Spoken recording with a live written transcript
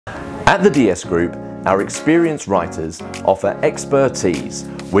At the DS Group, our experienced writers offer expertise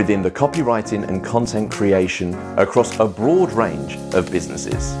within the copywriting and content creation across a broad range of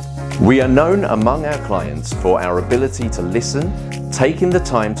businesses. We are known among our clients for our ability to listen, taking the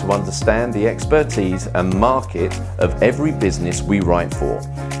time to understand the expertise and market of every business we write for,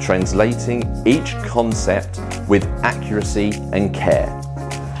 translating each concept with accuracy and care.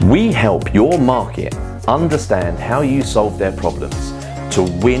 We help your market understand how you solve their problems to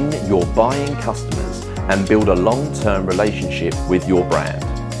win your buying customers and build a long-term relationship with your brand.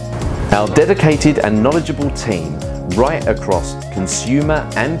 Our dedicated and knowledgeable team write across consumer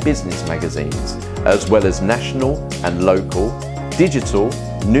and business magazines, as well as national and local, digital,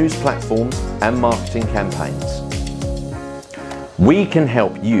 news platforms and marketing campaigns. We can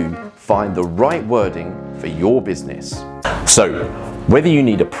help you find the right wording for your business. So, whether you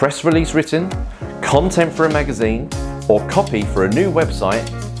need a press release written, content for a magazine, or copy for a new website,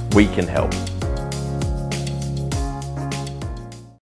 we can help.